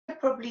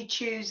probably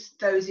choose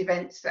those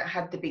events that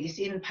had the biggest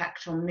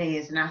impact on me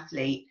as an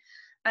athlete,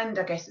 and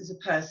I guess as a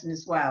person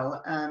as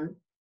well,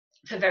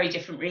 for very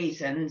different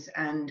reasons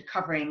and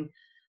covering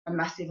a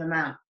massive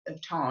amount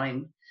of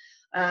time.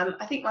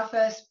 I think my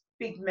first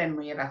big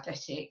memory of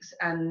athletics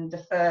and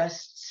the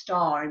first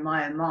star in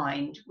my own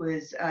mind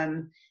was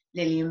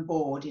Lillian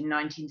Board in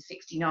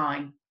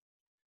 1969.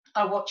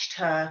 I watched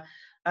her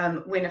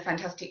win a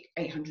fantastic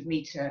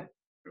 800-metre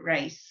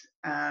race,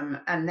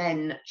 and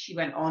then she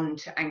went on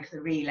to anchor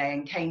the relay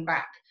and came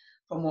back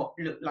from what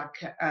looked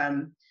like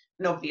an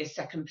obvious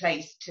second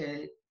place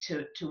to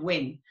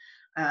win.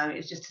 It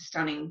was just a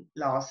stunning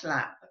last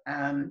lap,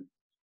 and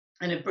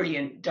a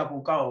brilliant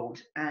double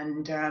gold.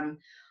 And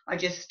I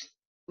just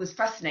was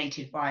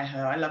fascinated by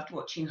her. I loved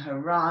watching her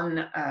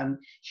run.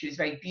 She was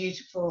very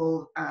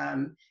beautiful.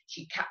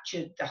 She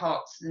captured the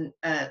hearts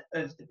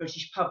of the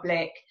British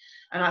public.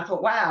 And I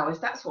thought, wow, if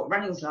that's what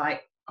running's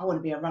like, I want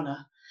to be a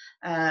runner.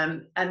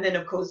 And then,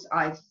 of course,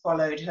 I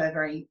followed her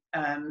very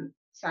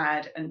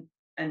sad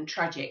and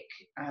tragic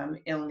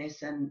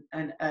illness and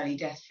early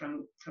death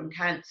from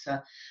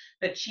cancer.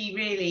 But she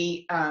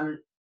really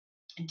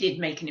did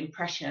make an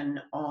impression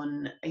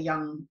on a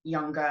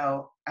young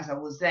girl, as I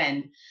was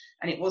then,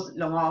 and it wasn't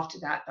long after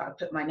that I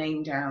put my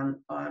name down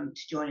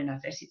to join an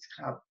athletics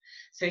club.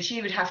 So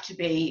she would have to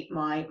be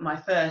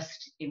my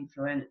first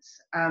influence.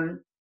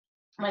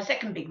 My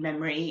second big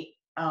memory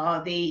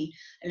are the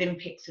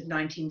Olympics of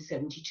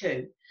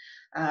 1972.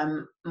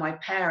 My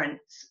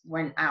parents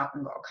went out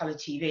and got a colour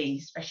TV,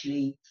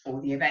 especially for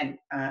the event.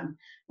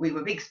 We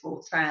were big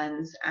sports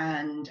fans,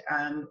 and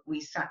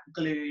we sat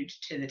glued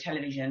to the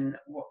television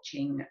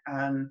watching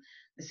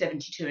the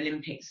 72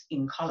 Olympics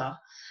in colour.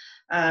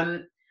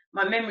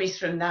 My memories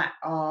from that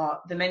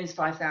are the men's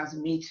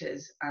 5,000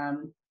 metres,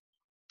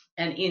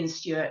 and Ian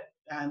Stewart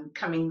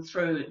coming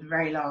through at the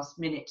very last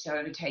minute to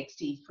overtake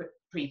Steve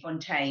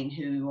Prefontaine,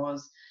 who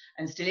was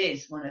and still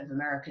is one of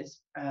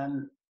America's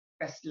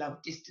best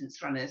loved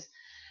distance runners,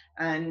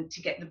 and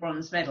to get the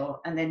bronze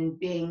medal, and then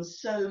being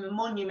so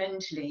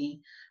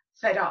monumentally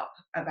fed up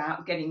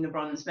about getting the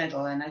bronze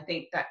medal. And I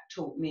think that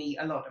taught me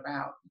a lot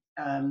about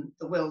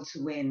the will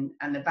to win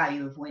and the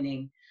value of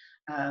winning.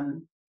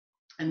 And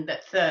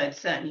that third,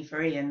 certainly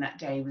for Ian that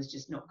day, was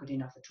just not good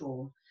enough at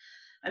all.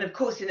 And of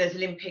course in those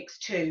Olympics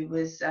too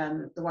was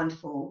the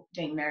wonderful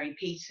Dame Mary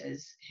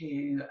Peters,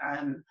 who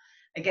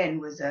again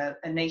was a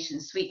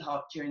nation's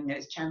sweetheart during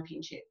those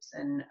championships,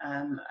 and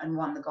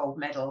won the gold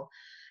medal.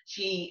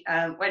 She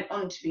went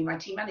on to be my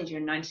team manager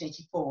in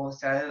 1984,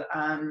 so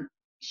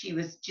she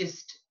was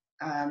just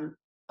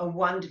a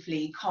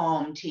wonderfully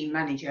calm team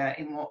manager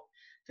in what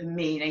for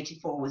me in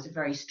 84 was a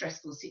very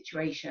stressful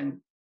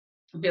situation,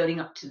 building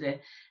up to the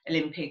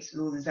Olympics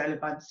with all the Zola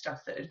Budd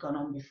stuff that had gone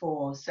on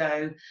before.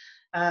 So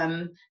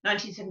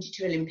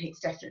 1972 Olympics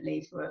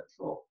definitely for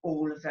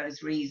all of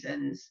those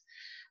reasons.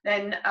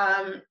 Then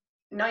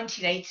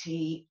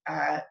 1980,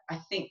 I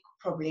think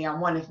probably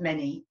I'm one of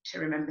many to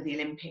remember the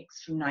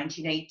Olympics from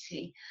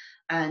 1980,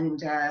 and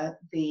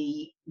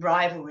the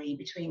rivalry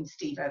between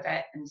Steve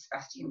Ovett and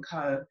Sebastian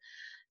Coe.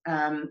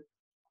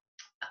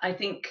 I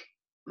think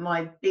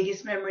my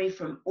biggest memory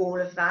from all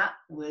of that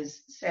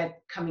was Seb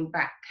coming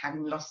back,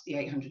 having lost the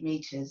 800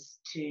 metres,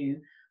 to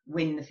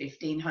win the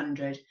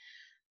 1500.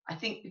 I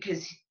think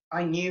because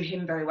I knew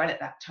him very well at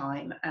that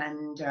time,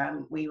 and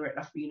we were at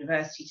Loughborough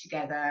University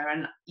together,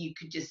 and you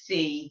could just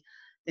see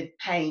the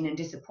pain and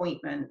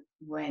disappointment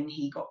when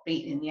he got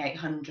beaten in the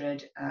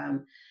 800,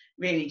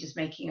 really just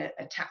making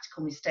a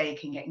tactical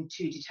mistake and getting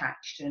too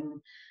detached.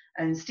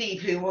 And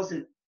Steve, who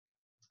wasn't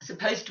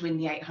supposed to win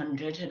the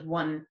 800, had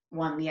won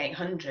the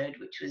 800,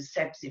 which was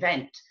Seb's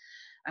event.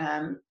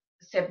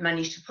 Seb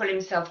managed to pull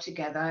himself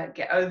together,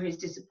 get over his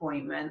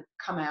disappointment,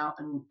 come out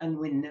and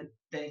win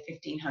the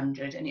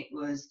 1500, and it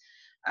was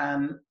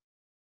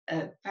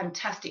a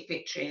fantastic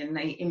victory. And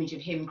the image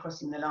of him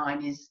crossing the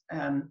line is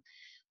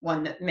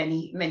one that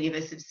many of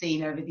us have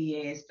seen over the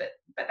years, but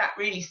that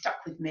really stuck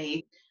with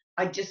me.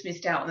 I just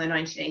missed out on the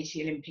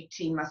 1980 Olympic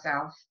team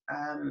myself,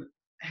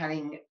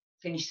 having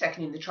finished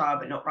second in the trial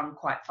but not run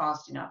quite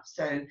fast enough.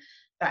 So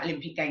that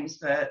Olympic Games,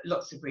 for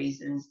lots of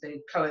reasons,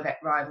 the Coe-Ovett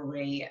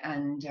rivalry,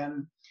 and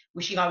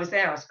wishing I was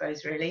there, I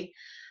suppose, really.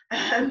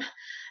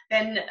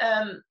 Then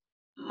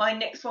my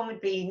next one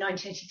would be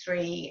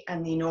 1983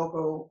 and the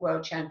inaugural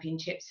World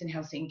Championships in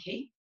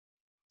Helsinki.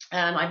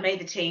 I'd made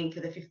the team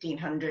for the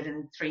 1500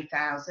 and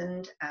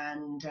 3000,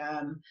 and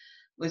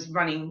was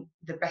running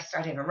the best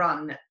I'd ever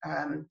run,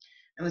 and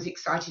was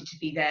excited to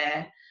be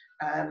there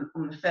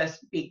on the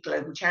first big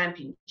global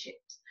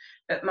championships.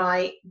 But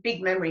my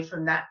big memory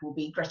from that will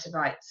be Grete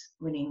Waitz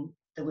winning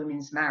the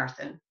women's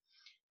marathon.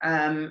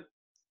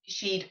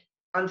 She'd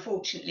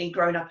unfortunately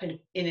grown up in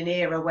an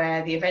era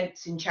where the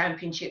events in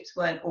championships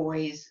weren't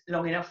always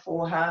long enough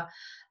for her,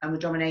 and were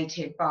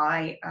dominated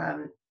by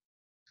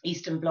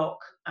Eastern Bloc,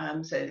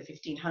 so the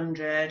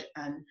 1500,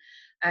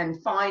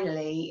 and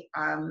finally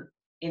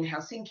in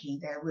Helsinki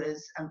there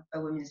was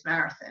a women's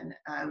marathon.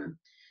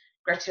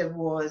 Grete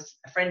was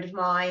a friend of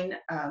mine,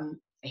 a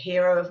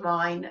hero of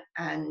mine,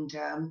 and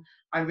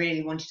I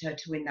really wanted her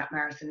to win that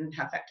marathon and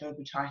have that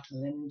global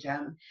title, and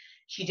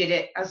she did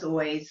it as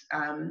always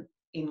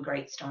in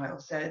great style.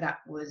 So that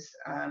was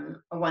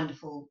a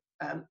wonderful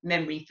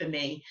memory for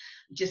me.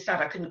 Just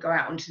sad I couldn't go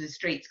out onto the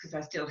streets because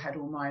I still had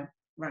all my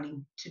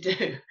running to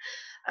do.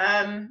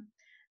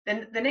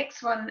 Then the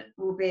next one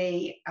will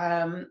be,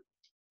 I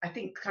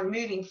think, kind of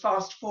moving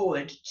fast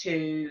forward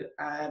to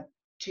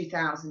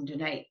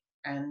 2008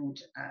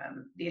 and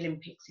the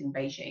Olympics in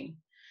Beijing.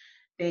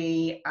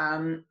 The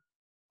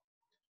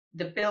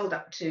build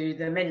up to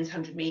the men's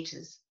 100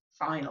 meters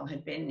final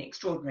had been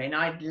extraordinary, and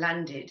I'd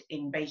landed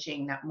in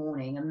Beijing that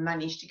morning and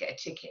managed to get a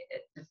ticket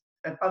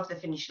above the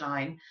finish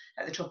line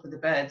at the top of the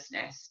bird's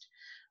nest,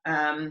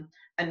 and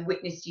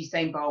witnessed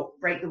Usain Bolt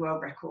break the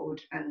world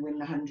record and win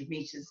the 100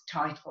 meters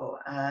title,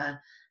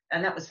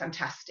 and that was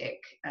fantastic.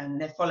 And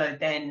there followed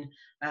then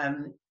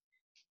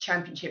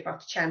championship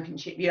after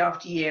championship, year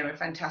after year, of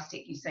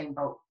fantastic Usain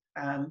Bolt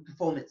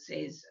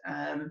performances,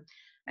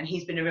 and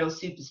he's been a real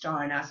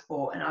superstar in our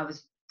sport, and I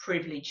was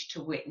privileged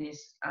to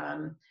witness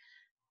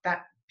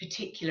that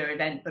particular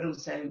event, but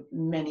also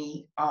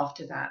many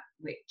after that,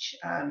 which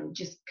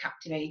just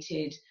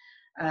captivated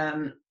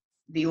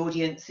the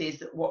audiences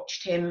that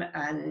watched him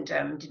and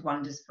did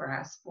wonders for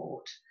our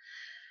sport.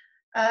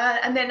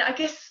 And then I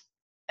guess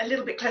a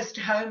little bit closer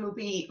to home will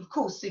be, of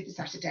course, Super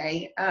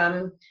Saturday.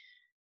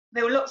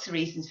 There were lots of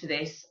reasons for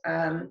this.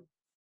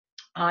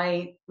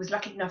 I was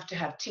lucky enough to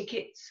have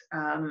tickets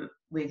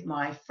with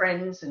my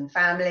friends and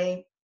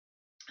family.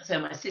 So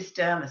my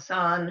sister, my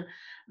son,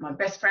 my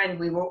best friend,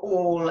 we were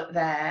all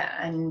there,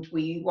 and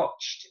we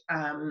watched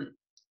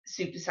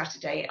Super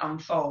Saturday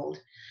unfold.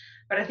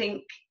 But I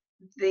think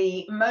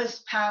the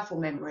most powerful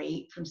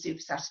memory from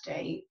Super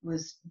Saturday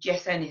was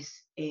Jess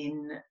Ennis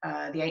in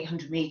the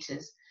 800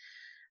 meters.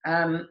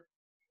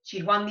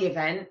 She'd won the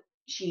event.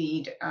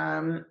 She'd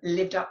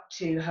lived up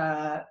to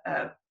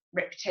her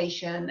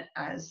reputation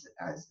as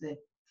the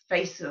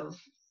face of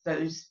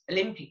those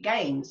Olympic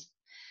Games,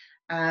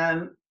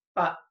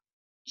 but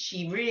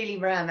she really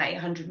ran that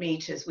 800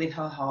 meters with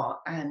her heart,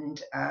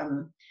 and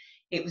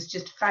it was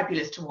just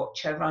fabulous to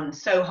watch her run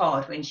so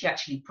hard when she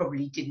actually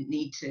probably didn't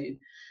need to,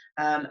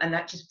 and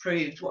that just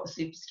proved what a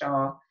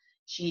superstar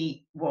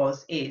she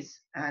is.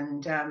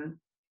 And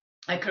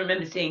I can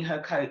remember seeing her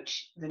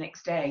coach the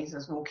next day as I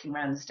was walking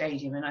around the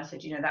stadium, and I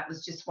said, you know, that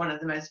was just one of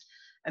the most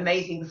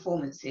amazing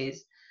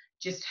performances.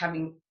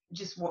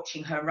 Just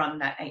watching her run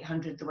that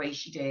 800 the way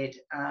she did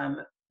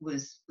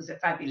was a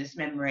fabulous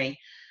memory.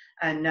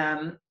 And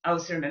I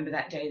also remember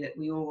that day that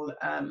we all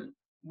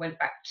went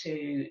back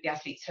to the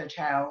athletes'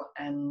 hotel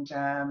and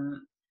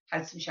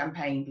had some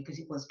champagne, because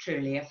it was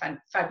truly a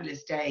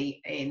fabulous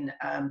day in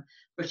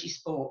British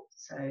sport.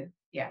 So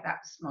yeah,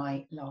 that's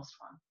my last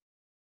one.